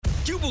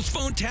Jubal's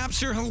phone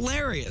taps are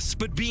hilarious,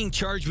 but being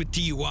charged with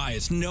DUI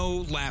is no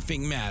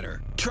laughing matter.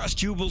 Trust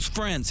Jubal's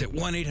friends at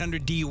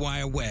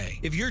 1-800-DUI-AWAY.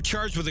 If you're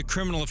charged with a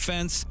criminal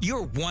offense,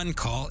 your one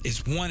call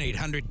is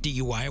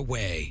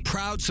 1-800-DUI-AWAY.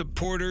 Proud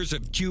supporters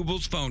of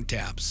Jubal's phone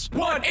taps.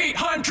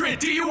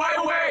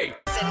 1-800-DUI-AWAY.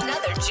 It's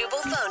another Jubal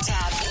phone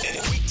tap.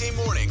 Weekday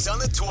mornings on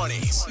the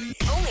 20s.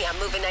 Only on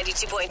Moving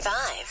 92.5.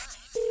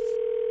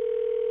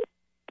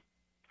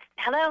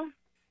 Hello?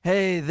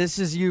 Hey, this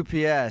is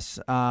UPS.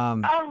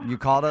 You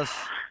called us?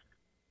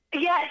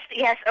 Yes.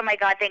 Oh, my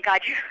God. Thank God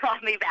you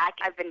called me back.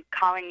 I've been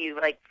calling you,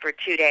 for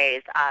 2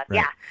 days. Right.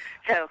 Yeah.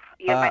 So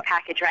you have my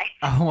package, right?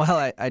 Oh,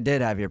 well, I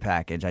did have your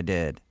package. I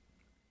did.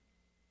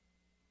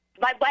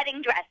 My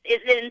wedding dress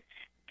is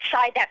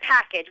inside that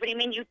package. What do you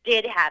mean you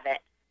did have it?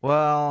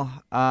 Well,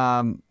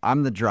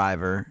 I'm the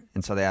driver,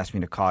 and so they asked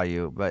me to call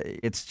you, but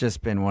it's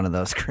just been one of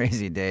those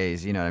crazy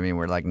days, you know what I mean,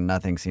 where,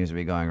 nothing seems to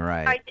be going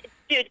right. All right,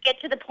 dude, get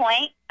to the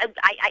point.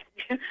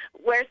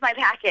 Where's my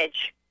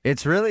package?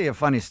 It's really a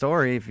funny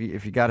story.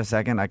 If you got a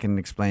second, I can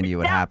explain to you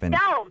what happened.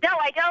 No,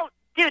 I don't.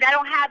 Dude, I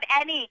don't have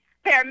any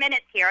spare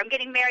minutes here. I'm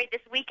getting married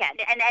this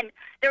weekend, and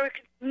there was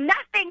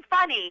nothing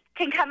funny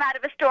can come out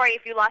of a story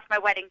if you lost my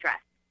wedding dress,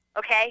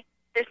 okay?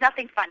 There's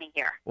nothing funny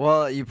here.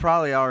 Well, you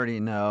probably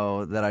already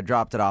know that I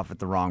dropped it off at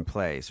the wrong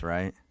place,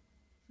 right?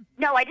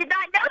 No, I did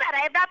not know that. I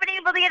have not been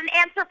able to get an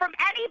answer from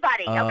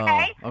anybody,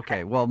 okay?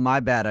 Okay. Well, my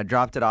bad. I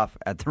dropped it off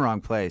at the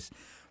wrong place.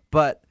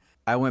 But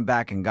I went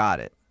back and got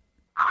it.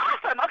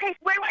 Awesome. Okay,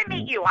 where do I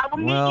meet you? I will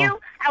meet you.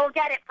 I will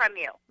get it from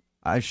you.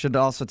 I should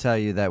also tell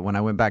you that when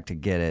I went back to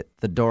get it,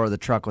 the door of the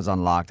truck was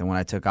unlocked, and when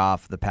I took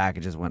off, the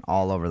packages went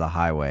all over the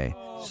highway.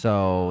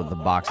 So the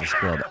boxes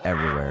spilled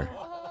everywhere.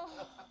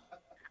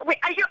 Wait,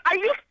 are you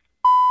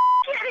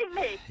kidding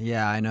me?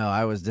 Yeah, I know.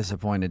 I was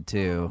disappointed,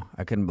 too.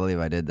 I couldn't believe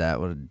I did that.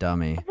 What a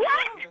dummy.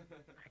 What?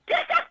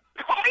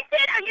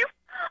 Disappointed?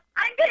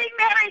 I'm getting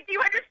married. Do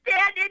you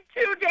understand? In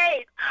 2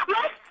 days.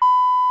 My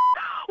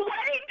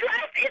wedding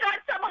dress is on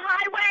some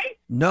highway.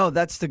 No,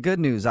 that's the good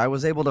news. I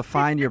was able to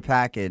find your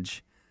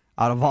package.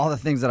 Out of all the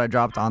things that I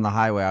dropped on the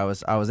highway, I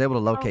was able to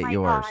locate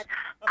yours. God.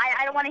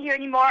 I don't want to hear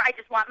any more. I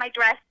just want my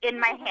dress in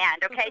my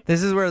hand, okay?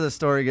 This is where the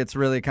story gets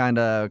really kind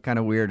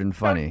of weird and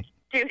funny.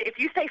 Dude, if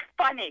you say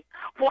funny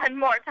one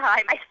more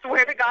time, I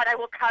swear to God I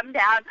will come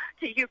down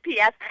to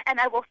UPS and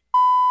I will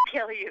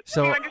kill you.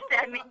 So, do you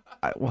understand me?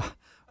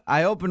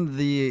 I opened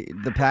the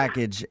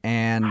package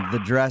and the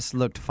dress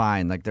looked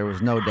fine. There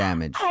was no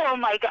damage. Oh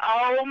my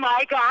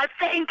God.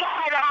 Thank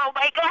God. Oh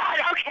my God.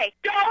 Okay,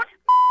 don't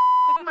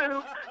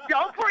move.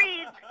 Don't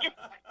breathe. Just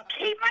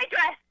keep my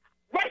dress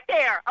right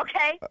there,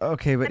 okay?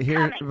 Okay, but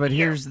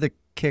here's the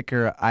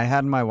kicker. I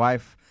had my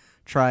wife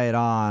try it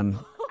on.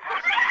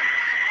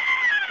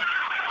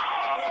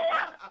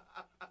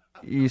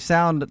 You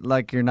sound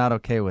like you're not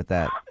okay with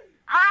that.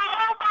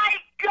 Oh, my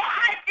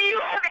God. Do you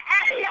have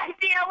any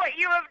idea what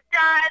you have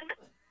done?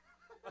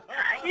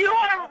 You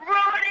are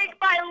ruining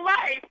my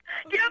life.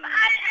 Do you have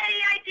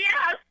any idea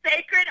how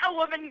sacred a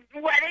woman's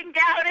wedding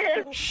gown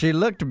is? She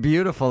looked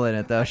beautiful in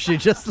it, though. She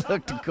just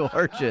looked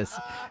gorgeous.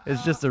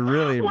 It's just a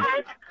really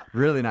nice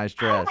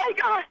dress. Oh, my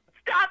God.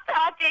 Stop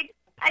talking.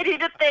 I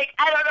need to think.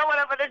 I don't know what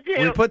I'm going to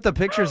do. We put the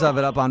pictures of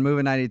it up on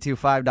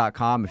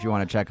moving925.com if you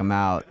want to check them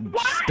out.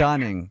 What?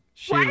 Stunning.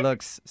 She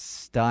looks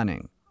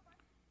stunning.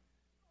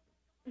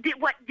 Wait,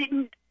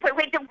 the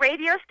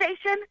radio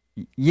station?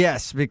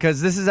 Yes,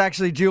 because this is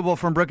actually Jubal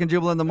from Brook and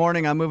Jubal in the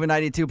Morning. I'm moving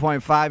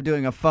 92.5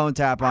 doing a phone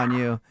tap on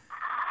you.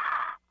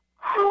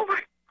 Oh,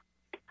 my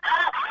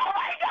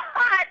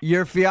God.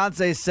 Your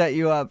fiancé set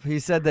you up. He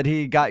said that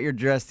he got your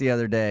dress the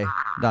other day.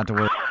 Not to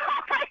worry. Oh,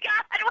 my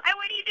God. Why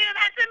would he do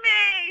that to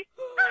me?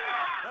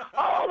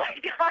 Oh, my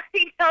God.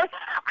 He knows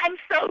I'm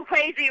so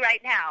crazy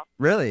right now.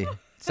 Really?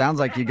 Sounds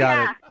like you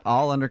got it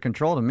all under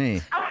control to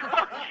me.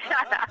 Oh,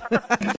 shut up.